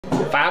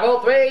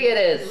5:03 it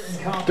is.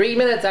 3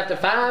 minutes after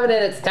 5, and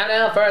it's time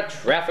now for a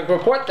traffic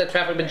report. The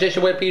traffic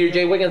magician with Peter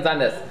J. Wiggins on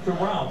this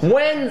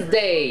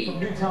Wednesday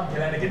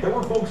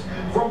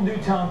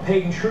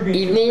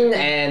evening,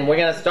 and we're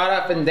going to start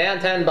off in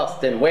downtown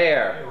Boston,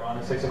 where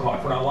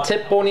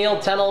Tip O'Neill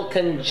Tunnel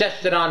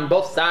congested on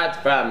both sides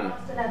from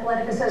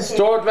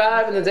Store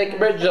Drive and the Zake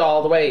Bridge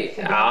all the way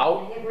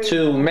out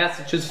to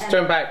Massachusetts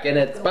Turnpike, and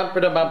it's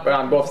bumper to bumper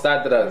on both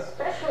sides of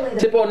the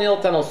Tip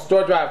O'Neill Tunnel.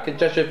 Store Drive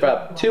congested from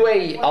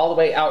 2A all the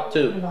way out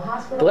to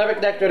the Lever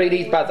Connector to the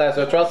east side,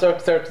 so Trail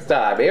Circus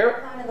Drive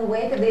here.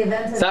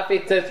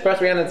 Southeast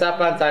Expressway on the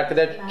southbound side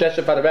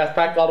congested from the West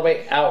Pike all the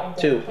way out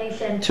to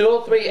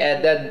 203,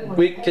 and then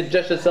we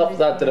congested ourselves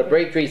out to the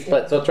Braintree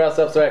split, so Trail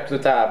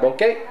Circus Drive,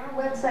 okay?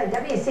 Website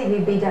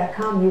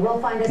WCVB.com. You will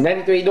find us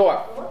 93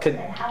 North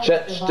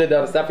congested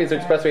on the Southeast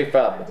Expressway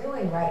from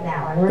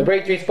the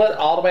Braintree split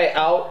all the way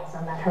out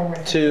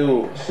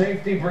to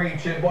safety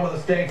breach in one of the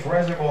state's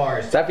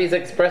reservoirs. Southeast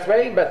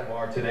Expressway, but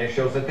today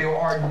shows that there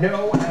are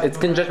no. It's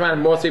congestion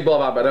on Morrissey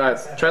Boulevard, but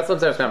it's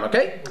trespass time,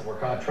 okay?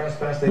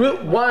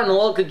 Route 1 a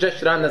little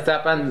congestion on the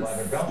southbound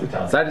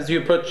side as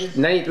you approach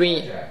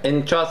 93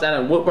 in Charlestown,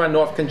 and Route 1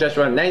 North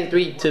congestion on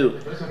 93 to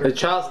the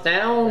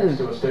Charlestown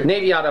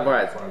Navy Yard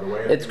otherwise.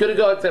 It's good to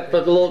go except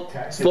for the little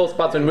slow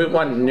spots on Route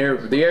 1 near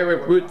the area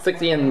of Route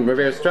 60 and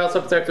Revere Trail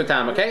extra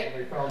time,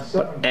 okay?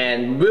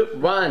 And Route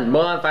 1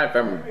 more on 5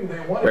 from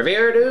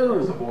Revere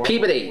to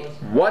Peabody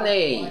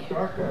 1A.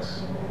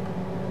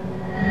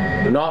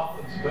 North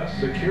best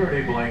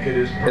security blanket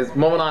is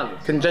moving on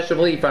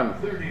congestively from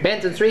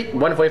Benton Street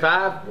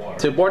 145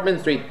 to Boardman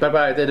Street,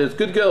 but it is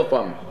good to go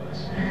from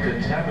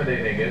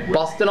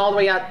Boston all the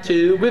way out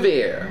to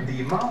Revere.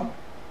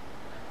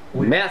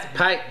 Mass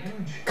Pike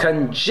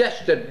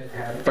congested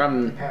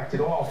from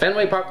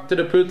Fenway Park to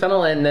the Prue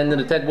Tunnel and then to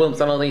the Ted Williams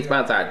Tunnel on the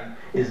eastbound side.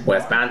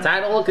 Westbound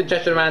side, a little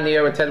congestion around the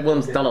area with Ted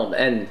Williams Tunnel,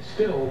 and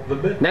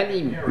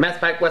 90 Mass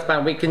Pike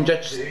westbound, we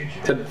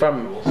congested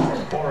from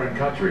foreign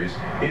countries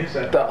is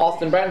at the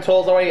Austin Branch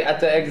Holes already at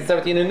the exit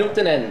 17 in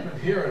Newton, and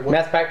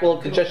Mass Pike will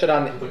congestion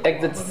on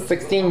exit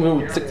 16,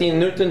 Route 16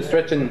 Newton,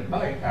 stretching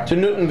to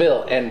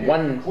Newtonville, and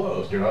one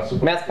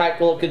Mass Pike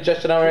will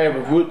congestion on area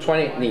of Route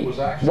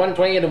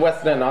 120 in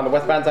Weston on the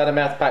westbound side of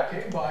Mass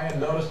Pike. But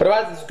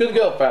otherwise, it's good to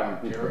go from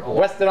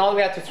Weston all the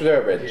way out to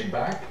Sturbridge.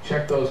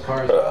 Check those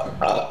cars out.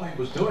 While he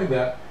was doing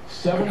that,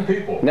 7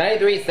 people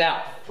 93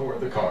 south. toward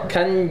the car.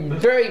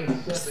 Very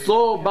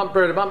slow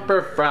bumper to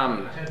bumper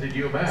from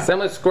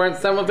Summer Square in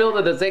Somerville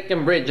to the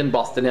Zake Bridge in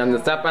Boston on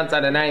the southbound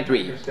side of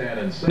 93.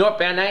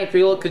 Northbound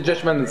 93, little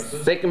congestion from the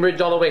Zake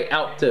Bridge all the way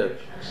out to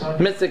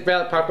Mystic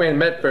Valley Parkway in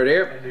Medford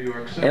here,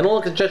 and a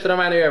little congestion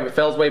around here at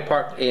Fellsway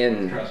Park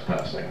in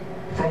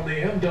From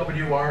the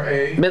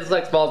MWRA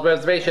Middlesex Falls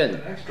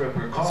Reservation.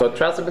 So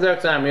Trail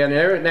Circus time, we're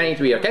here at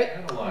 93,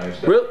 okay?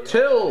 Route 2,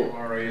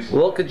 a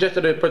little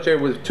congested to put here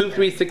with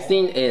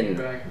 2316 in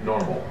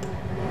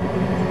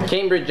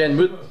Cambridge, and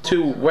Route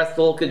 2 West,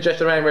 a little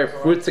congestion around here,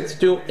 Route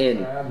 62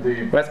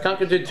 in West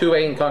Concord to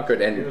 2A in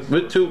Concord, and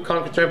Route 2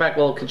 Concord Turnpike, a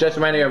little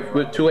congestion around here,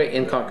 Route 2A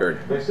in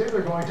Concord.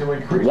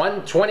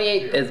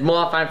 128 is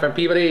more fine from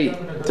Peabody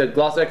to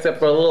Gloucester, except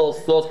for a little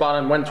slow spot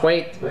on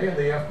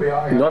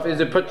 128. North is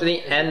approach to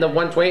the end of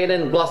 128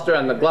 in Gloucester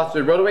on the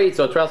Gloucester roadway,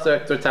 so Trail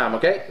Circus time,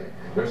 okay?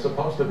 They're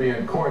supposed to be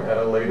in court at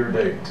a later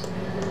date.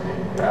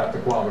 At the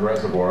Qualman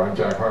Reservoir, I'm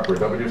Jack Harper,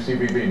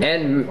 WCVB.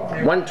 And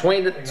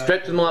 120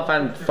 stretches more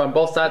from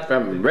both sides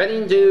from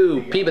Reading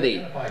to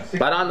Peabody.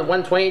 But on the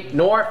 128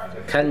 north,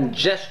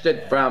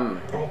 congested from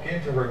Broke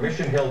into her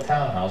Mission Hill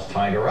townhouse,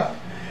 tied her up,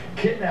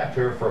 kidnapped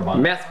her for a month.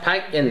 Mass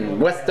Pike in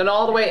Weston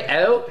all the way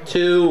out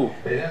to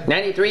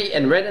 93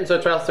 in Reading, so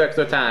Trail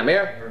Circus time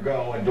here.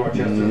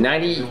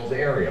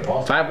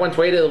 95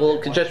 120, a little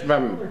congestion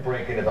from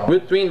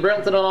Route 3 in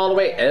Burlington all the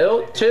way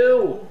out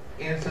to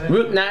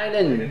Route 9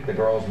 and the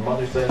girl's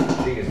mother says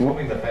she is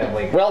moving the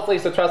family. Wellesley,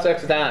 so Trail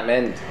Circus time,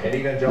 and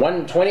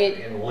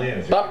 120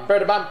 bumper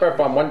to bumper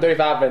from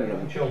 135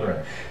 and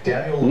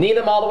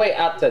Needham all the way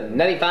out to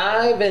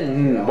 95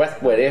 and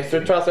Westwood. Here's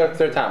the Trail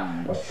Circus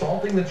time.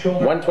 Assaulting the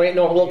children. 128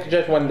 north, a little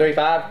congestion,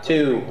 135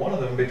 to one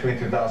of them between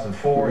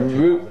 2004 and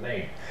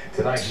 2008.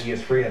 Tonight he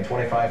is free on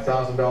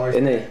 $25,000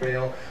 in the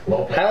bail.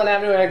 Highland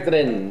Avenue exit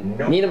in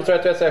Needham, so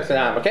Trail Circus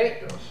time,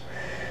 okay?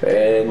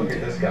 And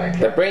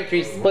the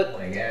Braintree split,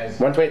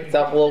 128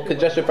 south, a little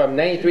congestion from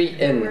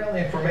 93 in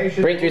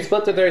Braintree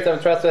split to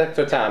 37 Trail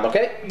Circus time,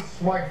 okay?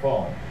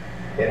 Smartphone.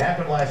 It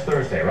happened last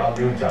Thursday around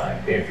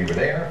noontime. If you were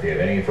there, if you have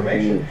any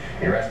information,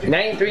 you're arrested.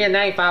 93 and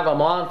 95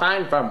 are on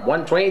fine from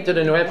 120 to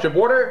the New Hampshire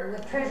border.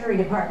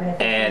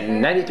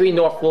 And 93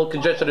 north, full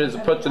congestion is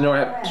approach to the New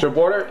Hampshire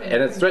border,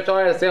 and it's stretched all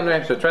the way to Salem, New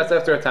Hampshire, Trail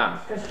Circus time.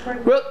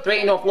 Route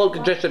 3 north, full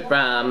congestion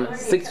from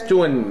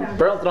 62 in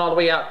Burlington all the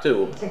way out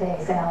to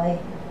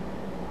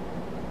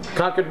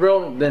Concord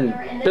Road, then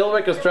Bill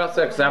Ricker's Trail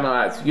Circus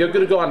examiners. You're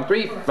going to go on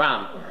 3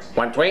 from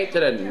 128 to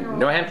the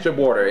New Hampshire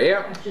border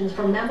here.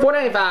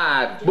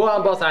 495, go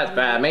on both sides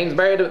from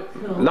Mainsbury to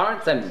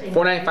Lawrence, and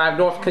 495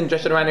 north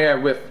congestion around here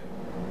with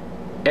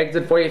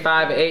exit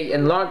 45A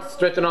in Lawrence,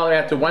 stretching all the way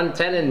out to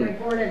 110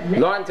 and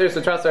Lawrence, here's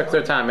the truss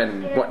extra time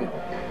and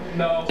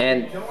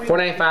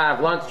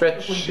 495 Lawrence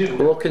stretch, a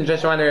little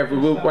congestion on there,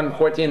 Route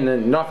 114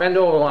 and North End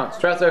over Lawrence,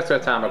 truss extra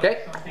time,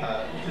 okay?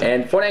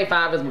 And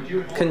 495 is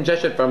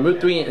congestion from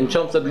Route 3 in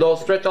Chelmsford Low,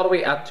 stretch all the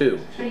way out to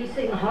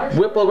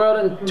Whipple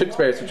Road and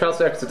Tewksbury, so truss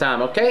extra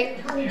time,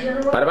 okay?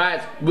 By the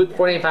way, Route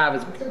 495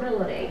 is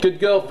good to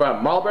go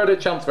from Marlborough to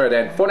Chelmsford,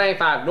 and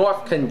 495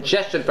 North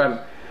congestion from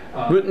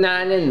Route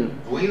 9 in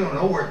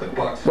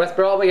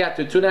Westboro all the way out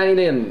to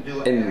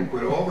 290 in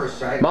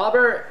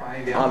Marlborough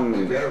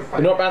on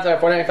the northbound side of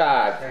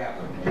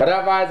 495. But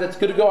otherwise, it's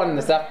good to go on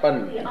the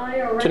southbound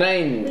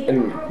 290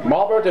 in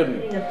Marlborough to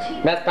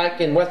Mass Pike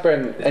in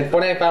Westboro and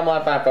 495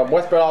 mile from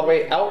Westboro all the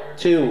way out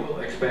to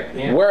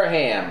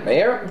Wareham.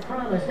 There,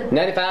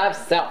 95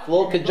 south, a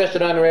little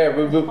congestion on the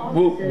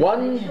Route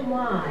 1.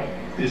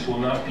 This will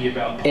not be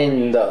about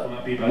in the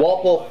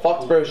Walpole,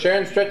 Foxborough,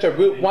 Sharon stretch of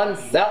Route 1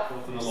 south.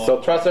 So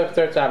trust us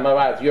third time,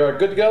 otherwise you're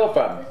good to go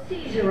from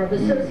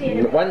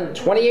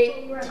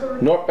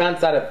 128 northbound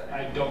side of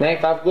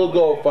 95 will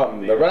go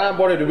from the Rhode Island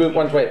border to Route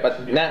 128,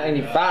 but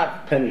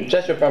 95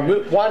 congestion from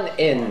Route 1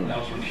 in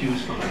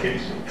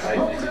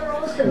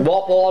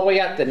Walpole all the way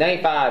up to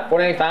 95,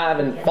 495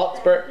 and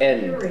Foxborough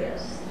and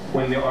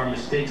when there are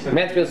mistakes that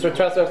Mansfield, so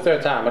trust us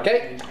third time,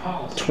 okay?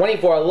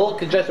 24, a little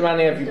congestion around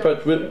here if you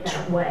put Route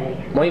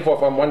 24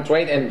 from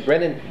 128 and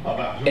Brendan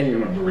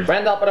in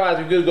Randolph, otherwise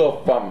we're going to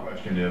go from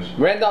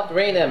Randolph to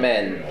Raynham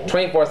and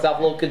 24 south,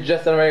 a little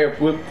congestion around here,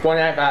 Route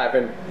 495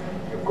 and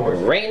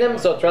Raynham,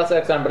 so trust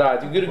us on, but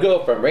otherwise you're going to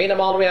go from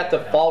Raynham all the way out to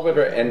Fall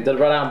River and to the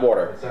Rhode Island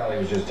border.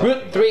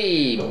 Route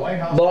 3,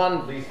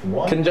 long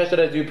congestion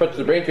as you put to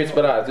the Braintree,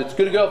 but otherwise it's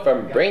good to go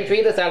from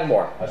Braintree to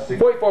Sagamore.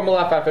 44 mile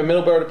out from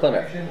Middleborough to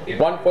Plymouth.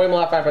 140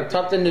 mile out from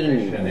Thompson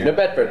to New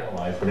Bedford.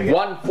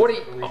 140,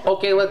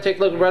 okay, let's take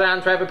a look at Rhode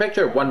Island traffic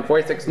picture.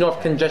 146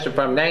 north congestion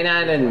from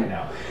 99 and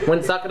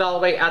Woonsocket all the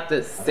way out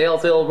to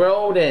Sales Hill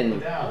Road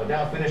and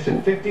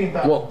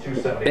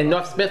in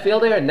North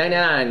Smithfield there,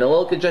 99. A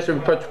little congestion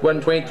approach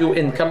 122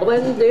 in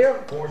Cumberland there.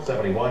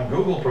 471.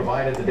 Google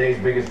provided the day's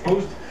biggest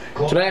boost.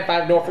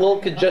 295 north, a little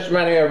congestion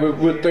around here,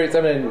 Route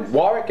 37 in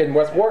Warwick and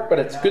West Warwick, but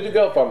it's good to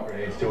go from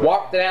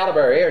Warwick to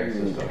Attleboro here.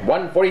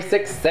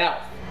 146 south.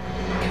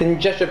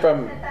 Congestion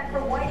from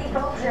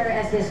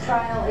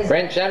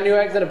Branch Avenue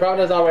exit in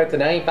Providence all the way to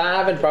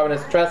 95 and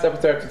Providence Trust up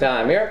to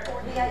time here.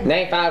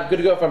 95 good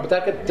to go from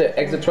Pawtucket to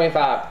exit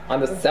 25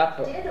 on the south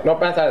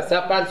northbound side of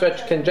southbound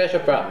stretch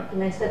congestion from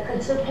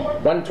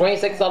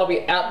 126 all the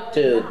way out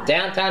to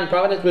downtown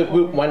Providence with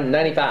Route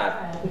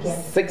 195.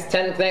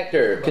 610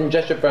 connector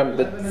congestion from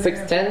the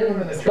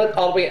 610 split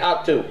all the way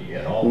out to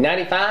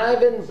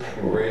 95 and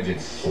bridge.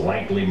 It's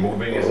slightly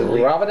moving as it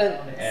leaves.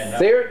 Providence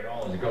there.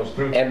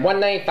 And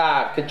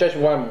 195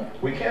 congestion from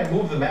we can't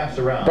move the maps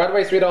around.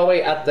 Broadway Street all the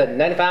way up to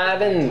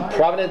 95 and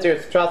Providence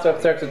here. Trust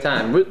up search of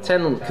time. Route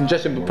 10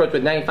 congestion approach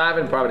with 95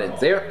 and Providence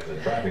there.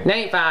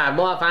 95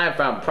 mile 5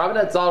 from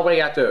Providence all the way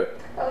out to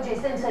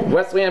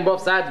Wesley on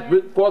both sides.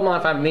 Route 4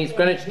 mile 5 from East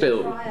Greenwich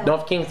to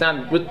North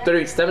Kingstown. Route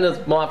 37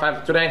 is mile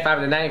 5 to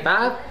 295 to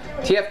 95.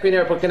 TF Green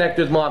Airport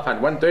connectors mile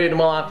 5 130 to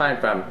mile 5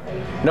 from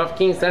North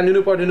Kingstown to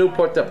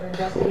Newport to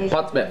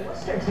Portsmouth.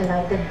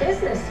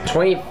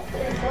 20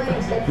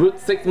 Route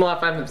 6 mile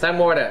 5 from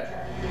Samora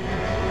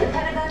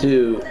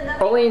to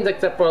Orleans,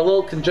 except for a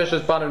little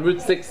congestion spot on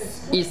Route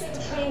 6 East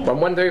from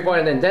 134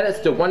 and then Dennis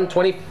to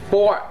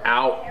 124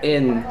 out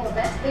in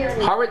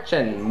Harwich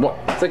and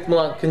 6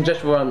 mile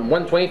congestion from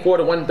 124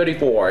 to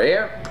 134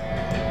 here.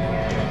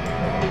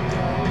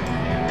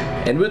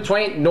 And Route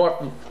 20 north,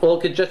 a little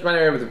congestion right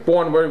here with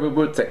 4 and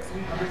Route 6.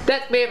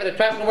 That's me for the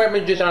traffic and weather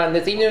magician on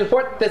this evening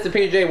report. This is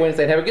PJ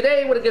Wednesday. Have a good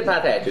day with a good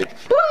positive attitude.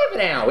 Bye for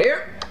now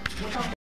here.